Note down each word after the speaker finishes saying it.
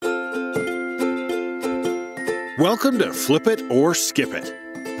Welcome to Flip It or Skip It,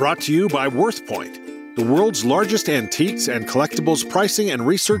 brought to you by WorthPoint, the world's largest antiques and collectibles pricing and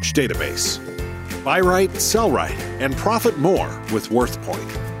research database. Buy right, sell right, and profit more with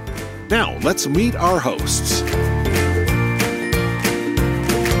WorthPoint. Now, let's meet our hosts.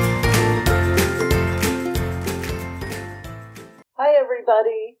 Hi,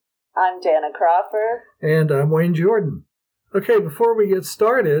 everybody. I'm Dana Crawford. And I'm Wayne Jordan. Okay, before we get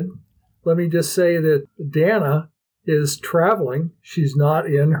started, let me just say that Dana is traveling. She's not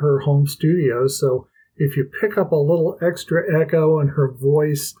in her home studio, so if you pick up a little extra echo in her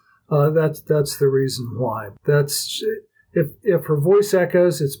voice, that's the reason why. If her voice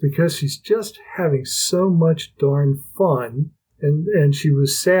echoes, it's because she's just having so much darn fun, and she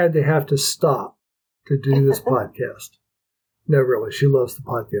was sad to have to stop to do this podcast. No, really, she loves the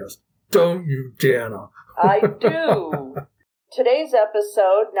podcast. Don't you, Dana? I do. Today's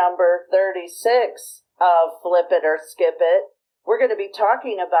episode, number 36 of Flip It or Skip It, we're going to be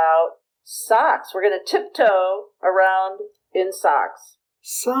talking about socks. We're going to tiptoe around in socks.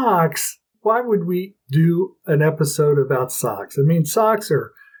 Socks? Why would we do an episode about socks? I mean, socks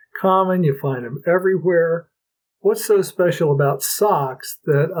are common. You find them everywhere. What's so special about socks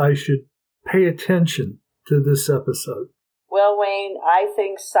that I should pay attention to this episode? Well, Wayne, I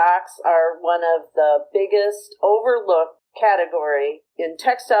think socks are one of the biggest overlooked category in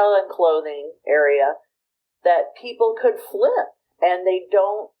textile and clothing area that people could flip, and they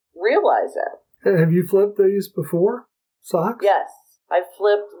don't realize it. Have you flipped these before? Socks? Yes. I've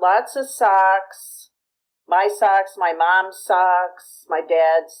flipped lots of socks. My socks, my mom's socks, my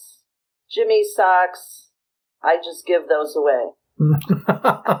dad's, Jimmy's socks. I just give those away.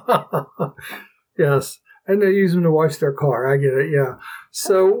 Yes. And they use them to wash their car. I get it, yeah.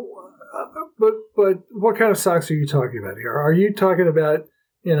 So, but what kind of socks are you talking about here? Are you talking about,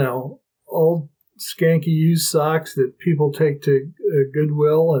 old skanky used socks that people take to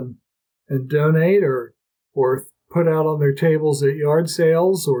Goodwill and donate or put out on their tables at yard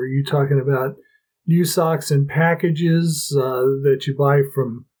sales? Or are you talking about new socks in packages that you buy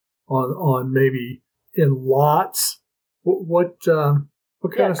from on maybe in lots? What kind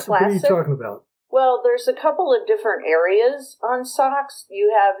of stuff are you talking about? Well, there's a couple of different areas on socks.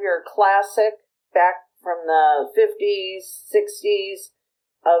 You have your classic back from the 50s, 60s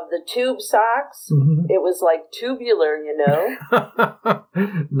of the tube socks. Mm-hmm. It was like tubular,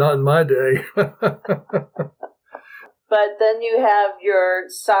 Not in my day. But then you have your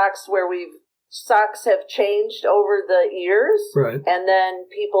socks where socks have changed over the years. Right. And then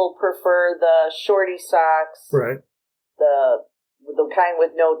people prefer the shorty socks. Right. The kind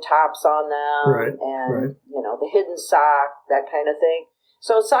with no tops on them, right, and the hidden sock, that kind of thing.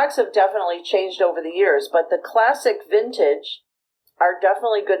 So socks have definitely changed over the years, but the classic vintage are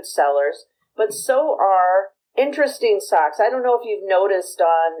definitely good sellers, but so are interesting socks. I don't know if you've noticed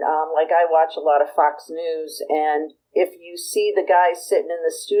on, I watch a lot of Fox News, and if you see the guy sitting in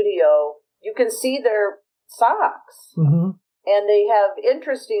the studio, you can see their socks. Mm-hmm. And they have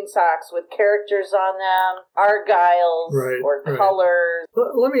interesting socks with characters on them, argyles or colors.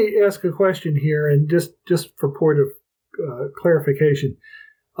 Let me ask a question here, and just for point of clarification.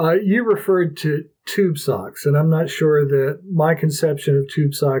 You referred to tube socks, and I'm not sure that my conception of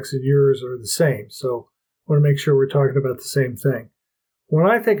tube socks and yours are the same. So I want to make sure we're talking about the same thing. When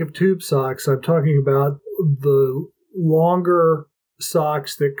I think of tube socks, I'm talking about the longer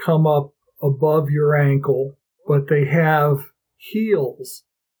socks that come up above your ankle, but they have heels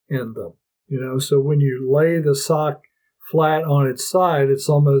in them, so when you lay the sock flat on its side, it's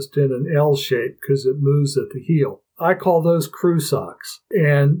almost in an L shape because it moves at the heel. I call those crew socks,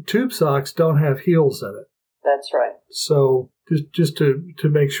 and tube socks don't have heels in it. That's right. So just to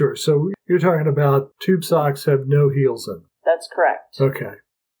make sure. So you're talking about tube socks have no heels in them. That's correct. Okay.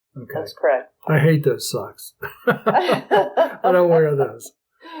 That's correct. I hate those socks. I don't wear those.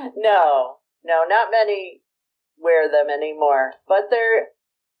 No, not many wear them anymore, but there are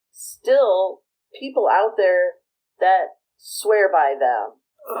still people out there that swear by them.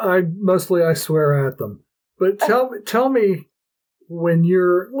 I swear at them. But tell me, when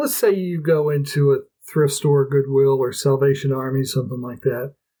let's say you go into a thrift store, Goodwill or Salvation Army, something like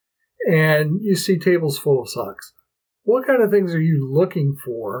that, and you see tables full of socks. What kind of things are you looking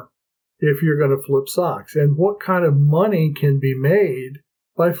for if you're going to flip socks? And what kind of money can be made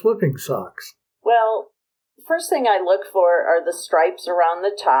by flipping socks? Well, first thing I look for are the stripes around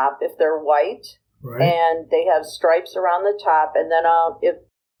the top, if they're white, and they have stripes around the top. And then if,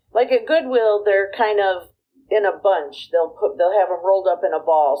 like at Goodwill, they're kind of in a bunch. They'll have them rolled up in a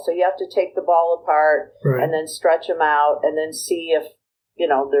ball. So you have to take the ball apart and then stretch them out and then see if,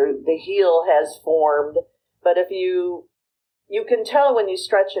 the heel has formed. But if you can tell when you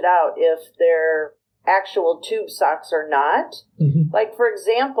stretch it out if they're actual tube socks or not. Mm-hmm. Like, for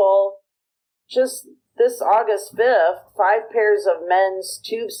example, just this August 5th, 5 pairs of men's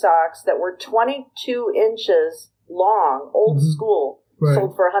tube socks that were 22 inches long, old Mm-hmm. school, Right.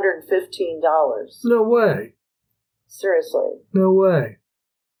 sold for $115. No way. Seriously. No way.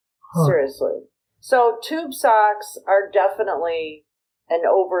 Huh. Seriously. So tube socks are definitely an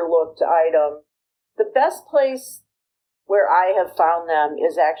overlooked item. The best place where I have found them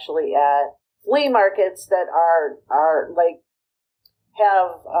is actually at flea markets that are like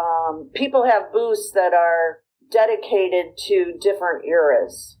have people have booths that are dedicated to different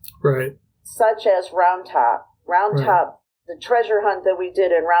eras, Right. such as Round Top. Round Right. Top, the treasure hunt that we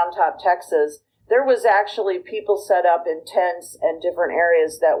did in Round Top, Texas, there was actually people set up in tents and different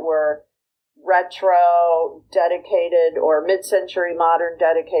areas that were retro dedicated or mid-century modern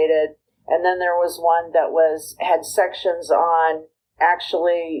dedicated. And then there was one that had sections on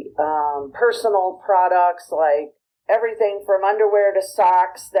actually personal products, like everything from underwear to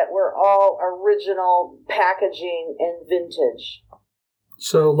socks that were all original packaging and vintage.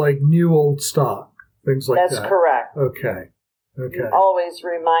 So like new old stock, things like That's that. correct. Okay. You always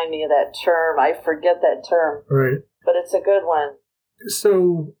remind me of that term. I forget that term, Right. but it's a good one.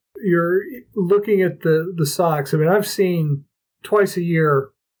 So you're looking at the socks. I mean, I've seen twice a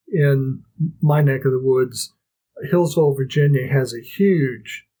year in my neck of the woods, Hillsville, Virginia has a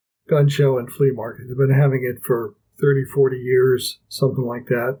huge gun show and flea market. They've been having it for 30, 40 years, something like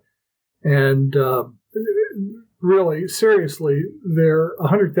that. And really, seriously, there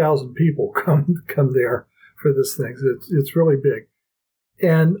 100,000 people come there for this thing. It's really big.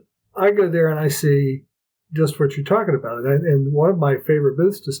 And I go there and I see just what you're talking about. And one of my favorite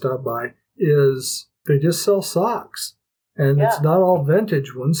booths to stop by is they just sell socks. And it's not all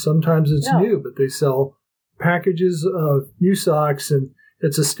vintage ones. Sometimes it's new, but they sell packages of new socks. And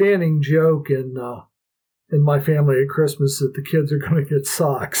it's a standing joke in my family at Christmas that the kids are going to get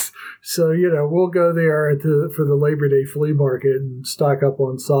socks. So, we'll go there for the Labor Day flea market and stock up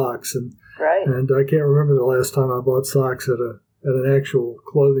on socks. And Right. And I can't remember the last time I bought socks at an actual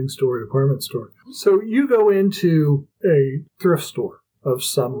clothing store, department store. So you go into a thrift store of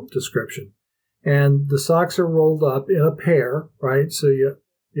some description, and the socks are rolled up in a pair, right? So you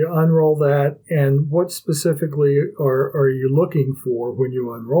unroll that, and what specifically are you looking for when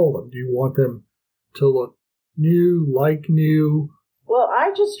you unroll them? Do you want them to look new, like new? Well,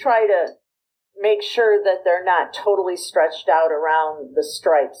 I just try to make sure that they're not totally stretched out around the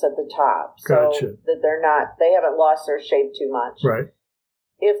stripes at the top. So Gotcha. that they haven't lost their shape too much. Right.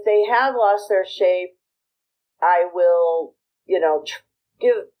 If they have lost their shape, I will,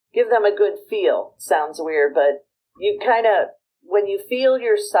 give them a good feel. Sounds weird, but you kind of, when you feel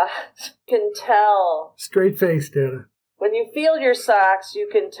your socks, you can tell. Straight face, Dana. When you feel your socks, you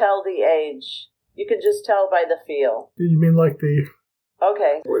can tell the age. You can just tell by the feel. You mean like the...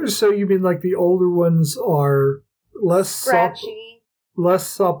 Okay. So you mean like the older ones are less scratchy, less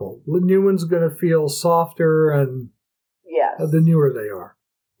supple. The new one's going to feel softer, and yes, the newer they are.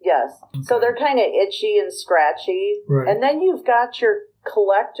 Yes. Okay. So they're kind of itchy and scratchy. Right. And then you've got your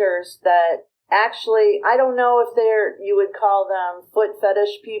collectors that actually, I don't know if you would call them foot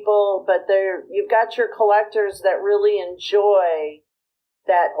fetish people, but you've got your collectors that really enjoy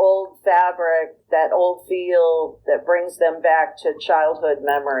that old fabric, that old feel that brings them back to childhood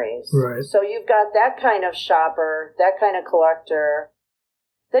memories. Right. So you've got that kind of shopper, that kind of collector.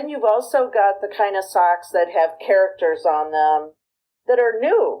 Then you've also got the kind of socks that have characters on them that are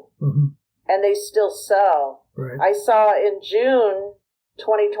new, mm-hmm. and they still sell. Right. I saw in June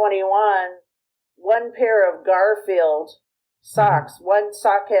 2021 one pair of Garfield socks. Mm-hmm. One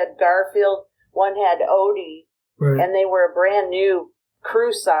sock had Garfield, one had Odie, right. and they were a brand new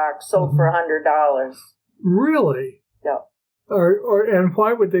crew sock sold mm-hmm. for $100. Really? Yeah. And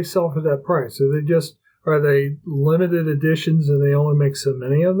why would they sell for that price? Are they limited editions and they only make so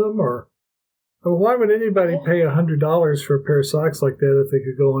many of them, or why would anybody pay $100 for a pair of socks like that if they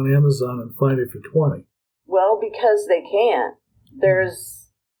could go on Amazon and find it for $20? Well, because they can. There's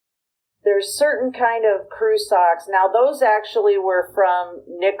certain kind of crew socks. Now, those actually were from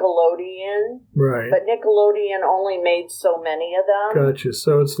Nickelodeon. Right. But Nickelodeon only made so many of them. Gotcha.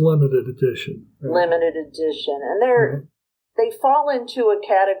 So it's limited edition. Right? Limited edition. And they fall into a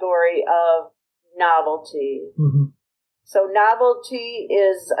category of novelty. Mm-hmm. So novelty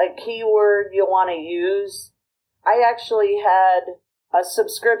is a keyword you'll want to use. I actually had a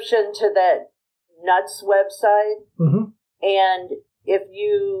subscription to that Nuts website. Mm-hmm. And if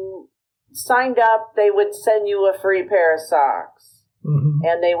you signed up, they would send you a free pair of socks. Mm-hmm.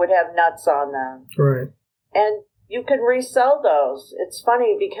 And they would have nuts on them. Right. And you can resell those. It's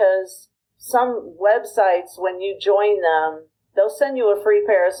funny because some websites, when you join them, they'll send you a free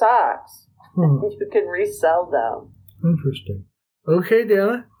pair of socks. You can resell them. Interesting. Okay,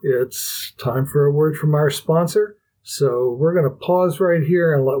 Dana, it's time for a word from our sponsor. So we're going to pause right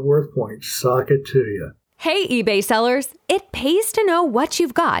here and let WorthPoint sock it to you. Hey, eBay sellers, it pays to know what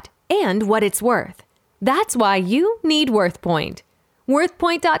you've got and what it's worth. That's why you need WorthPoint.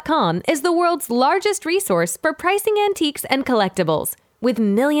 WorthPoint.com is the world's largest resource for pricing antiques and collectibles, with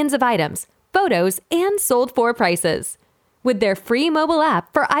millions of items, photos, and sold for prices. With their free mobile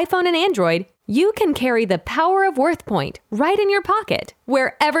app for iPhone and Android, you can carry the power of WorthPoint right in your pocket,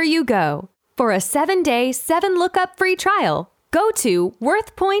 wherever you go. For a 7-day, 7-lookup free trial, go to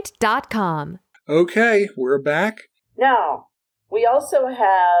WorthPoint.com. Okay, we're back. Now, we also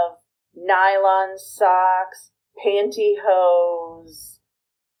have nylon socks, pantyhose,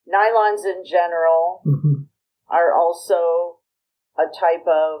 nylons in general are also a type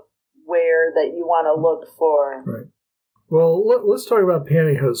of wear that you want to look for. Right. Well, let's talk about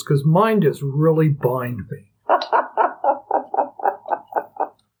pantyhose, because mine just really bind me.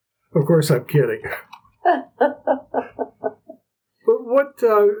 Of course, I'm kidding. But what,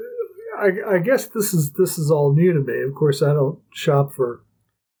 I guess this is all new to me. Of course, I don't shop for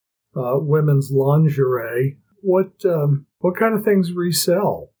women's lingerie. What kind of things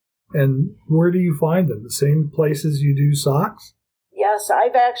resell? And where do you find them? The same places you do socks? Yes,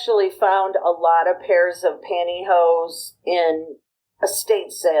 I've actually found a lot of pairs of pantyhose in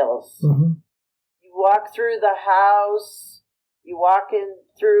estate sales. Mm-hmm. You walk through the house, you walk in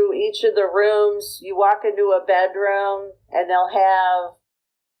through each of the rooms, you walk into a bedroom, and they'll have,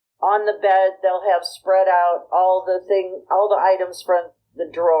 on the bed, they'll have spread out all the items from the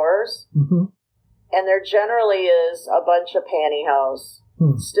drawers. Mm-hmm. And there generally is a bunch of pantyhose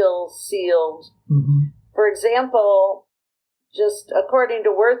still sealed. Mm-hmm. For example, just according to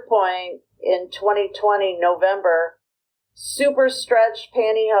WorthPoint, in 2020, November, super stretch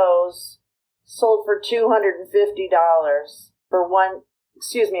pantyhose sold for $250 for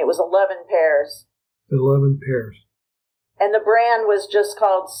it was 11 pairs. 11 pairs. And the brand was just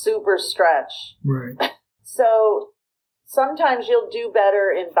called Super Stretch. Right. So sometimes you'll do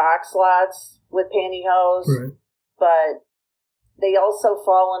better in box lots with pantyhose, Right. but they also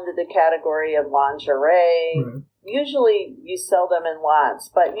fall into the category of lingerie. Right. Usually you sell them in lots,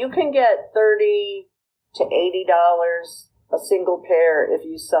 but you can get $30 to $80 a single pair if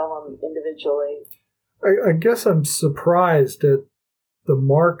you sell them individually. I guess I'm surprised at the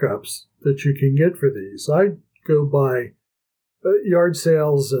markups that you can get for these. I go by yard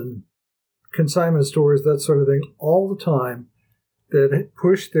sales and consignment stores, that sort of thing, all the time, that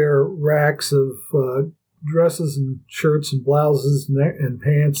push their racks of dresses and shirts and blouses and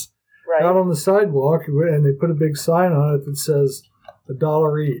pants out on the sidewalk, and they put a big sign on it that says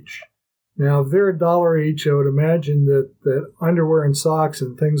 $1 each. Now, if they're $1 each, I would imagine that underwear and socks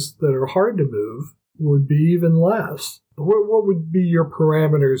and things that are hard to move would be even less. What would be your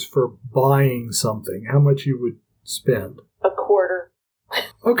parameters for buying something? How much you would spend? $25.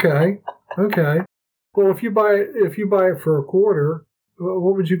 Okay. Well, if you buy it for $25,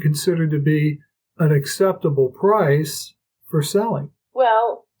 what would you consider to be an acceptable price for selling?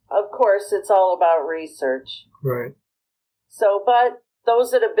 Well, of course, it's all about research. Right. So, but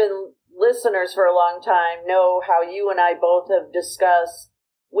those that have been listeners for a long time know how you and I both have discussed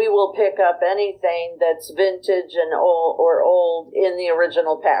we will pick up anything that's vintage and old in the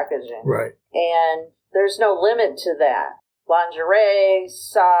original packaging. Right. And there's no limit to that. Lingerie,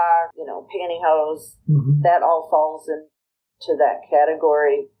 sock, pantyhose, that all falls into that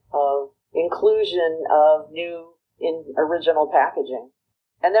category of inclusion of new in original packaging.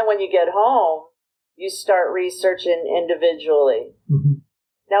 And then when you get home, you start researching individually. Mm-hmm.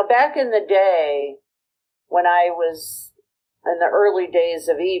 Now, back in the day, when I was in the early days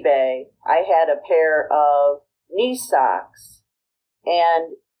of eBay, I had a pair of knee socks.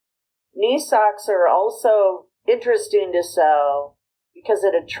 And knee socks are also interesting to sell because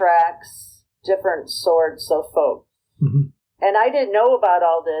it attracts different sorts of folks. Mm-hmm. And I didn't know about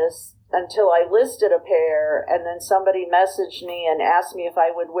all this until I listed a pair, and then somebody messaged me and asked me if I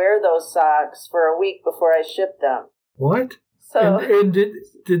would wear those socks for a week before I shipped them. What? So, and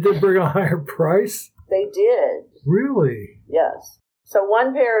did they bring a higher price? They did. Really? Yes. So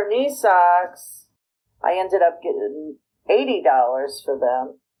one pair of knee socks, I ended up getting $80 for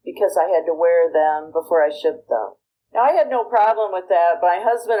them because I had to wear them before I shipped them. Now, I had no problem with that. My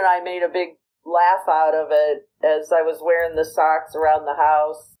husband and I made a big laugh out of it as I was wearing the socks around the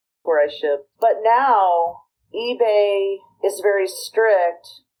house before I shipped. But now, eBay is very strict.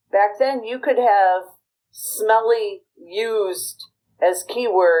 Back then, you could have smelly used as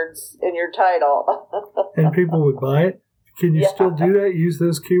keywords in your title. And people would buy it? Can you still do that? Use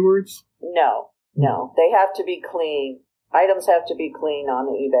those keywords? No. They have to be clean. Items have to be clean on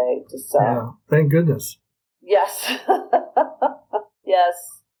eBay to sell. Yeah, thank goodness. Yes. Yes.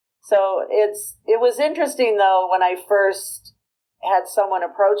 So it was interesting, though, when I first had someone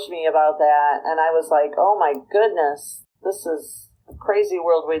approach me about that, and I was like, oh my goodness, this is a crazy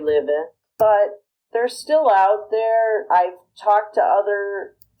world we live in. But they're still out there. I've talked to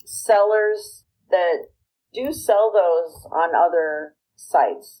other sellers that do sell those on other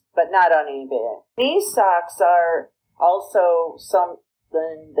sites, but not on eBay. Knee socks are also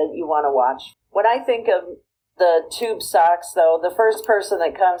something that you want to watch. When I think of the tube socks, though, the first person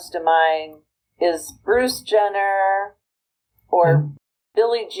that comes to mind is Bruce Jenner or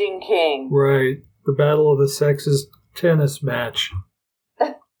Billie Jean King. Right. The Battle of the Sexes tennis match.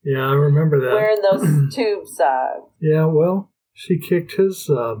 Yeah, I remember that. Wearing those tube socks. Yeah, well, she kicked his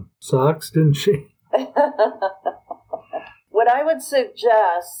socks, didn't she? What I would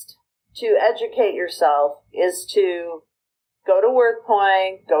suggest to educate yourself is to go to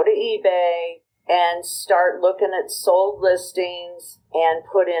WorthPoint, go to eBay, and start looking at sold listings and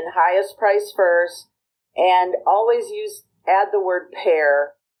put in highest price first, and always add the word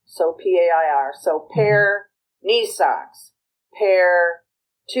pair, so P-A-I-R. So pair knee socks, pair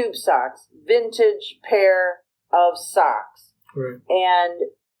tube socks, vintage pair of socks. Right. And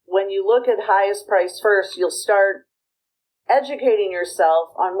when you look at highest price first, you'll start educating yourself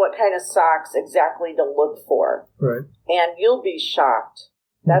on what kind of socks exactly to look for. Right. And you'll be shocked.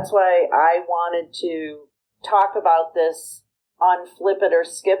 That's why I wanted to talk about this on Flip It or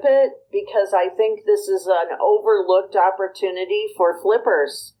Skip It, because I think this is an overlooked opportunity for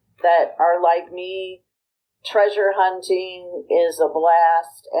flippers that are like me. Treasure hunting is a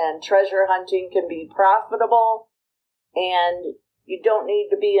blast, and treasure hunting can be profitable, and you don't need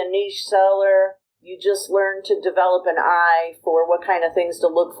to be a niche seller. You just learn to develop an eye for what kind of things to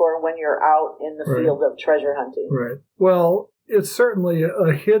look for when you're out in the field of treasure hunting. Right. Well, it's certainly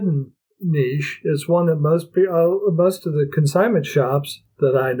a hidden niche. It's one that most of the consignment shops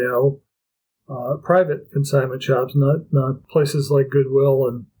that I know, private consignment shops, not places like Goodwill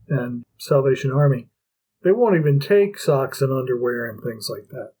and Salvation Army, they won't even take socks and underwear and things like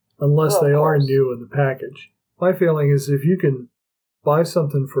that unless they are new in the package. My feeling is if you can buy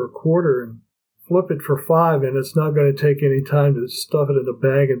something for $0.25 and flip it for $5, and it's not going to take any time to stuff it in a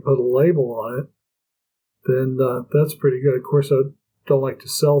bag and put a label on it, then that's pretty good. Of course, I don't like to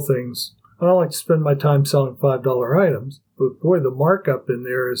sell things. I don't like to spend my time selling $5 items, but boy, the markup in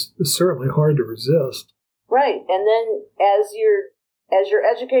there is certainly hard to resist. Right, and then as you're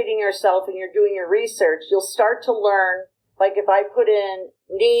educating yourself and you're doing your research, you'll start to learn, like if I put in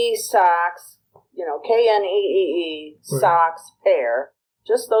knee socks, K-N-E-E-E, socks, pair,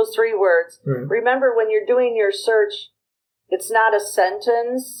 just those 3 words. Right. Remember, when you're doing your search, it's not a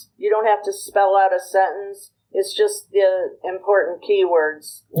sentence. You don't have to spell out a sentence. It's just the important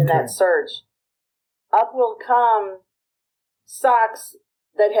keywords in that search. Up will come socks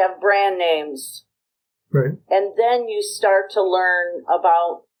that have brand names. Right. And then you start to learn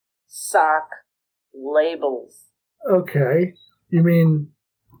about sock labels. Okay. You mean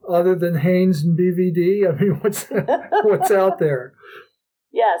other than Hanes and BVD? I mean, what's out there?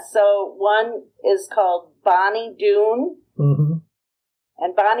 Yes, so one is called Bonnie Doon. Mm-hmm.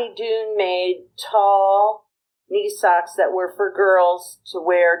 And Bonnie Doon made tall knee socks that were for girls to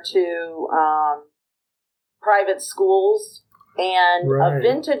wear to private schools. And a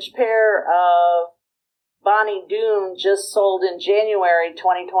vintage pair of Bonnie Doon just sold in January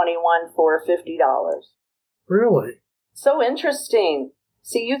 2021 for $50. Really? So interesting.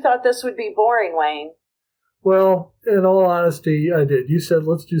 See, you thought this would be boring, Wayne. Well, in all honesty, I did. You said,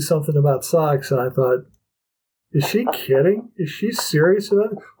 let's do something about socks, and I thought, is she kidding? Is she serious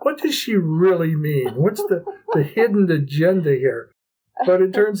about it? What does she really mean? What's the hidden agenda here? But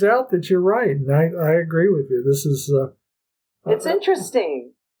it turns out that you're right, and I agree with you. This is... it's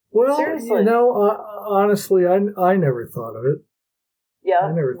interesting. Well, seriously. Honestly, I never thought of it. Yeah,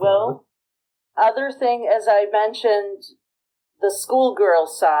 I never thought of it. Other thing, as I mentioned, the schoolgirl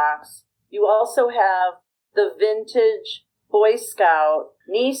socks, you also have the vintage Boy Scout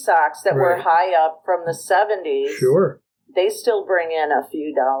knee socks that were high up from the 70s. Sure. They still bring in a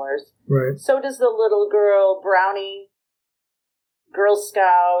few dollars. Right. So does the little girl brownie Girl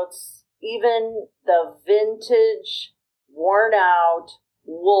Scouts, even the vintage worn out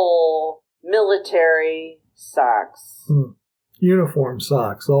wool military socks. Uniform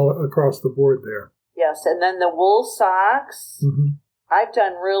socks all across the board there. Yes, and then the wool socks I've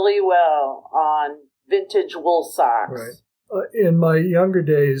done really well on vintage wool socks. Right. In my younger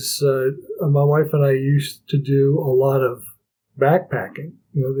days, my wife and I used to do a lot of backpacking,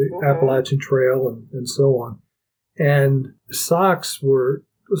 the Appalachian Trail and so on. And socks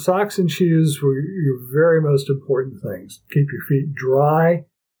and shoes were your very most important things. Keep your feet dry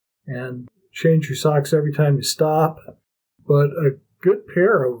and change your socks every time you stop. But a good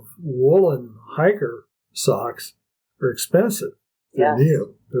pair of woolen hiker socks are expensive. They're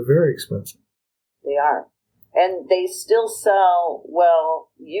new. They're very expensive. They are. And they still sell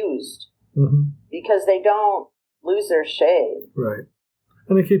well used because they don't lose their shade. Right.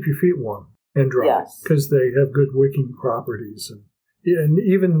 And they keep your feet warm and dry because they have good wicking properties. And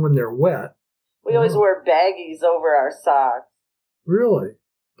even when they're wet. We always wear baggies over our socks. Really?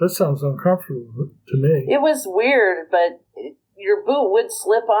 That sounds uncomfortable to me. It was weird, but your boot would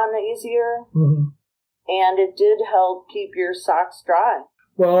slip on easier. And it did help keep your socks dry.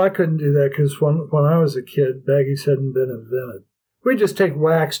 Well, I couldn't do that because when I was a kid, baggies hadn't been invented. We just take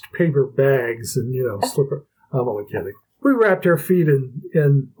waxed paper bags and, slip it. I'm only kidding. We wrapped our feet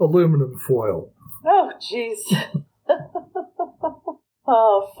in aluminum foil. Oh, jeez.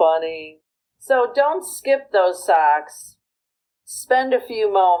 Oh, funny. So don't skip those socks. Spend a few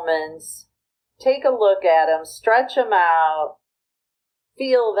moments. Take a look at them. Stretch them out.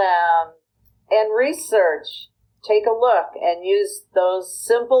 Feel them. And research. Take a look and use those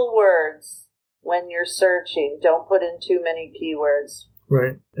simple words when you're searching. Don't put in too many keywords.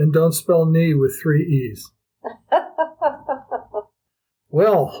 Right. And don't spell knee with 3 E's.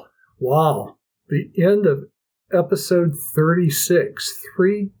 Well, wow. The end of episode 36.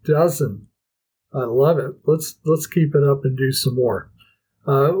 3 dozen. I love it. Let's keep it up and do some more.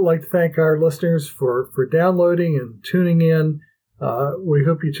 I'd like to thank our listeners for downloading and tuning in. We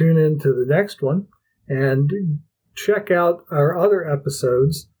hope you tune in to the next one. And check out our other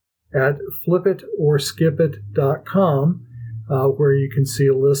episodes at flipitorskipit.com, where you can see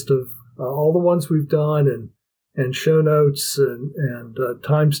a list of all the ones we've done and show notes and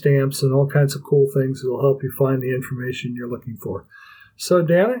timestamps and all kinds of cool things that will help you find the information you're looking for. So,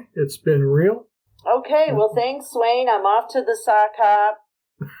 Dana, it's been real. Okay, well, thanks, Wayne. I'm off to the sock hop.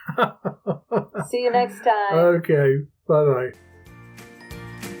 See you next time. Okay, bye-bye.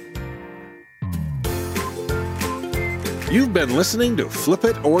 You've been listening to Flip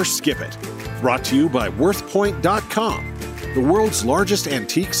It or Skip It, brought to you by WorthPoint.com, the world's largest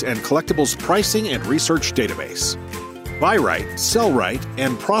antiques and collectibles pricing and research database. Buy right, sell right,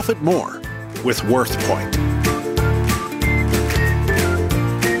 and profit more with WorthPoint.